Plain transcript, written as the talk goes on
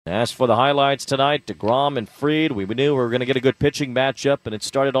As for the highlights tonight, DeGrom and Fried, we knew we were going to get a good pitching matchup, and it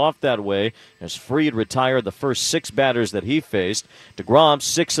started off that way as Fried retired the first 6 batters that he faced. DeGrom,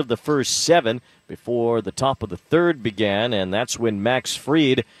 6 of the first 7 before the top of the third began, and that's when Max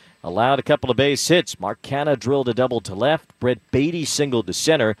Fried allowed a couple of base hits. Mark Canha drilled a double to left. Brett Baty singled to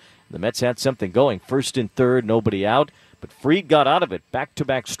center. The Mets had something going. First and third, nobody out. But Fried got out of it.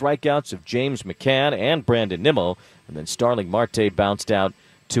 Back-to-back strikeouts of James McCann and Brandon Nimmo. And then Starling Marte bounced out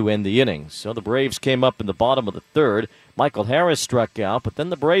to end the inning. So the Braves came up in the bottom of the third. Michael Harris struck out, but then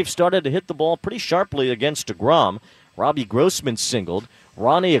the Braves started to hit the ball pretty sharply against DeGrom. Robbie Grossman singled.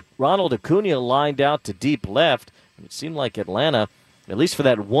 Ronald Acuna lined out to deep left. And it seemed like Atlanta, at least for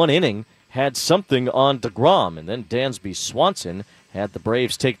that one inning, had something on DeGrom. And then Dansby Swanson had the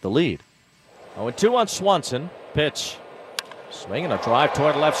Braves take the lead. 0-2 on Swanson. Pitch. Swinging a drive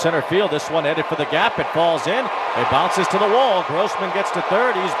toward left center field. This one headed for the gap. It falls in. It bounces to the wall. Grossman gets to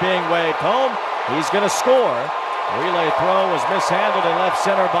third. He's being waved home. He's going to score. Relay throw was mishandled in left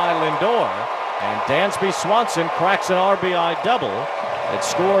center by Lindor. And Dansby Swanson cracks an RBI double. It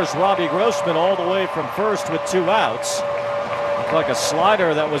scores Robbie Grossman all the way from first with 2 outs. Looked like a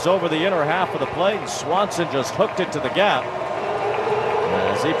slider that was over the inner half of the plate, and Swanson just hooked it to the gap.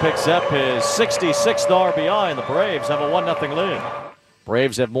 As he picks up his 66th RBI, and the Braves have a 1-0 lead.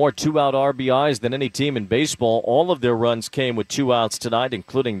 Braves have more 2-out RBIs than any team in baseball. All of their runs came with 2 outs tonight,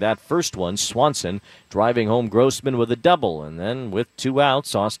 including that first one, Swanson driving home Grossman with a double. And then with 2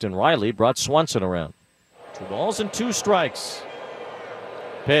 outs, Austin Riley brought Swanson around. 2 balls and 2 strikes.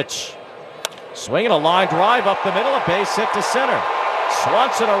 Pitch. Swinging a line drive up the middle, a base hit to center.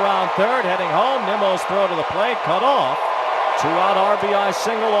 Swanson around third, heading home. Nimmo's throw to the plate, cut off. 2-out RBI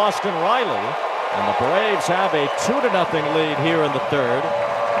single, Austin Riley. And the Braves have a 2-0 lead here in the third.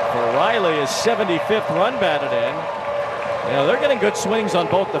 For Riley, his 75th run batted in. You know, they're getting good swings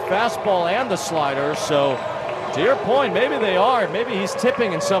on both the fastball and the slider. So, to your point, maybe they are. Maybe he's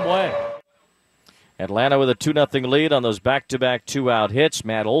tipping in some way. Atlanta with a 2-0 lead on those back-to-back 2-out hits.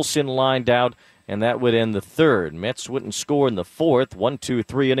 Matt Olson lined out, and that would end the third. Mets wouldn't score in the fourth.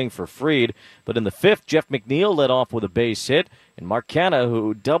 1-2-3 inning for Fried. But in the fifth, Jeff McNeil led off with a base hit. And Mark Canha,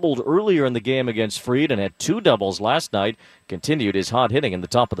 who doubled earlier in the game against Fried and had 2 doubles last night, continued his hot hitting in the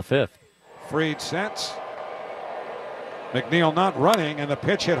top of the fifth. Fried sets. McNeil not running, and the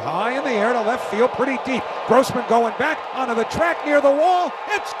pitch hit high in the air to left field, pretty deep. Grossman going back onto the track near the wall.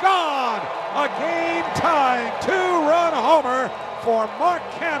 It's gone! A game-tying 2-run homer for Mark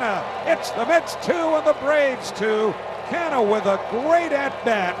Canha. It's the Mets 2 and the Braves 2. Canha with a great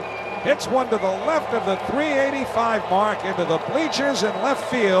at-bat. Hits one to the left of the 385 mark into the bleachers in left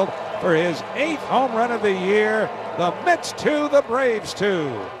field for his 8th home run of the year. The Mets 2, the Braves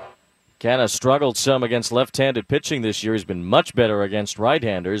 2. Canha struggled some against left-handed pitching this year. He's been much better against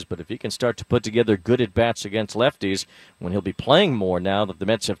right-handers, but if he can start to put together good at-bats against lefties, when he'll be playing more now that the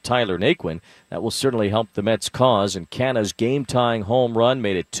Mets have Tyler Naquin, that will certainly help the Mets' cause. And Canha's game-tying home run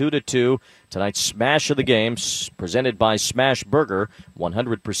made it 2-2. Tonight's smash of the game, presented by Smash Burger,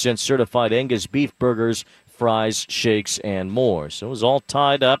 100% certified Angus beef burgers, fries, shakes, and more. So it was all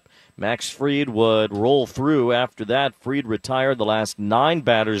tied up. Max Fried would roll through after that. Fried retired the last 9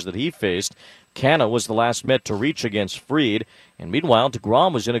 batters that he faced. Canha was the last Met to reach against Fried. And meanwhile,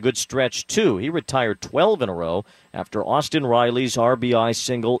 DeGrom was in a good stretch, too. He retired 12 in a row after Austin Riley's RBI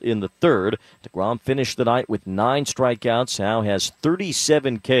single in the third. DeGrom finished the night with 9 strikeouts, now has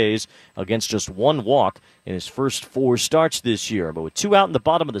 37 Ks against just 1 walk in his first 4 starts this year. But with 2 out in the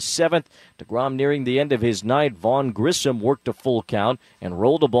bottom of the 7th, DeGrom nearing the end of his night, Vaughn Grissom worked a full count and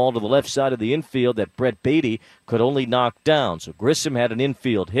rolled a ball to the left side of the infield that Brett Baty could only knock down. So Grissom had an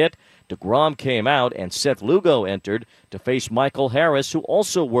infield hit. DeGrom came out, and Seth Lugo entered to face Michael Harris, who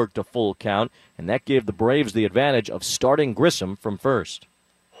also worked a full count, and that gave the Braves the advantage of starting Grissom from first.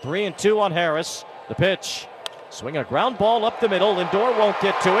 3-2 on Harris. The pitch. Swinging a ground ball up the middle. Lindor won't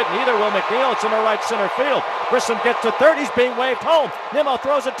get to it. Neither will McNeil. It's in the right center field. Grissom gets to third. He's being waved home. Nimmo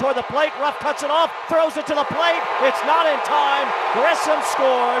throws it toward the plate. Ruff cuts it off. Throws it to the plate. It's not in time. Grissom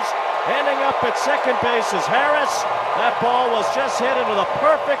scores. Ending up at second base is Harris. That ball was just hit into the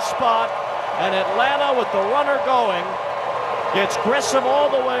perfect spot. And Atlanta, with the runner going, gets Grissom all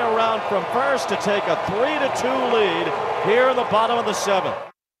the way around from first to take a 3-2 lead here in the bottom of the 7th.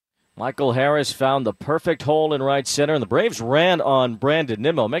 Michael Harris found the perfect hole in right center, and the Braves ran on Brandon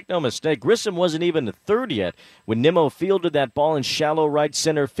Nimmo. Make no mistake, Grissom wasn't even to third yet when Nimmo fielded that ball in shallow right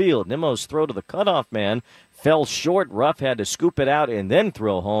center field. Nimmo's throw to the cutoff man fell short. Ruff had to scoop it out and then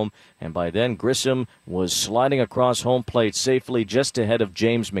throw home, and by then Grissom was sliding across home plate safely just ahead of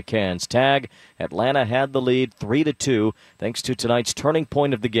James McCann's tag. Atlanta had the lead 3-2 thanks to tonight's turning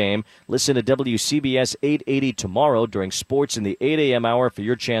point of the game. Listen to WCBS 880 tomorrow during sports in the 8 a.m. hour for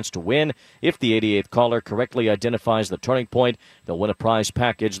your chance to win. If the 88th caller correctly identifies the turning point, they'll win a prize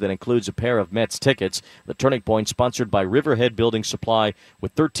package that includes a pair of Mets tickets. The Turning Point, sponsored by Riverhead Building Supply,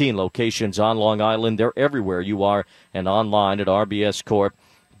 with 13 locations on Long Island. They're everywhere you are and online at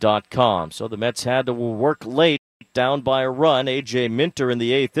rbscorp.com. So the Mets had to work late, down by a run. A.J. Minter in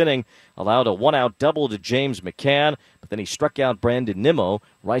the 8th inning allowed a one-out double to James McCann, but then he struck out Brandon Nimmo.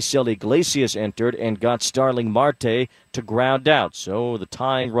 Raisel Iglesias entered and got Starling Marte to ground out. So the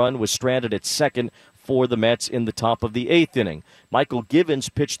tying run was stranded at second for the Mets in the top of the 8th inning. Michael Givens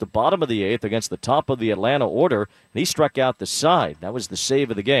pitched the bottom of the 8th against the top of the Atlanta order, and he struck out the side. That was the save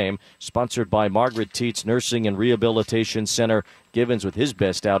of the game, sponsored by Margaret Tietz Nursing and Rehabilitation Center. Givens with his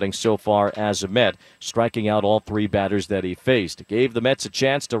best outing so far as a Met, striking out all 3 batters that he faced. It gave the Mets a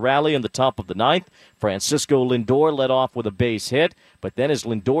chance to rally in the top of the 9th. Francisco Lindor led off with a base hit, but then as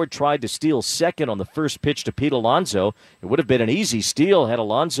Lindor tried to steal second on the first pitch to Pete Alonso, it would have been an easy steal had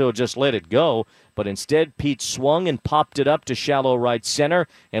Alonso just let it go, but instead Pete swung and popped it up to shallow right center,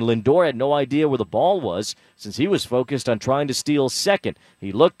 and Lindor had no idea where the ball was since he was focused on trying to steal second.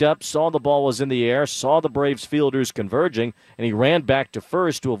 He looked up, saw the ball was in the air, saw the Braves fielders converging, and he ran back to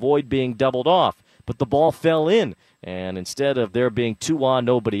first to avoid being doubled off. But the ball fell in, and instead of there being 2 on,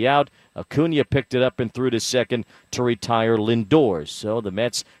 nobody out, Acuna picked it up and threw to second to retire Lindor. So the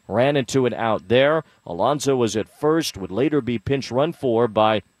Mets ran into an out there. Alonso was at first, would later be pinch run for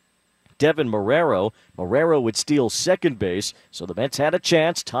by Devin Marrero. Marrero would steal second base, so the Mets had a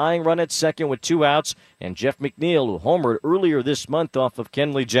chance, tying run at second with 2 outs, and Jeff McNeil, who homered earlier this month off of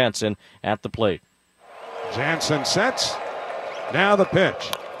Kenley Jansen, at the plate. Jansen sets. Now the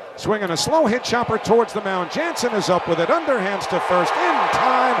pitch. Swinging a slow hit chopper towards the mound. Jansen is up with it, underhands to first, in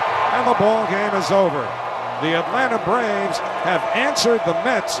time, and the ball game is over. The Atlanta Braves have answered the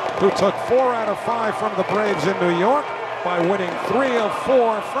Mets, who took 4 out of 5 from the Braves in New York, by winning 3 of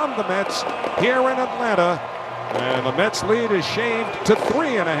 4 from the Mets here in Atlanta. And the Mets lead is shaved to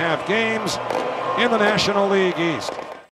 3.5 games in the National League East.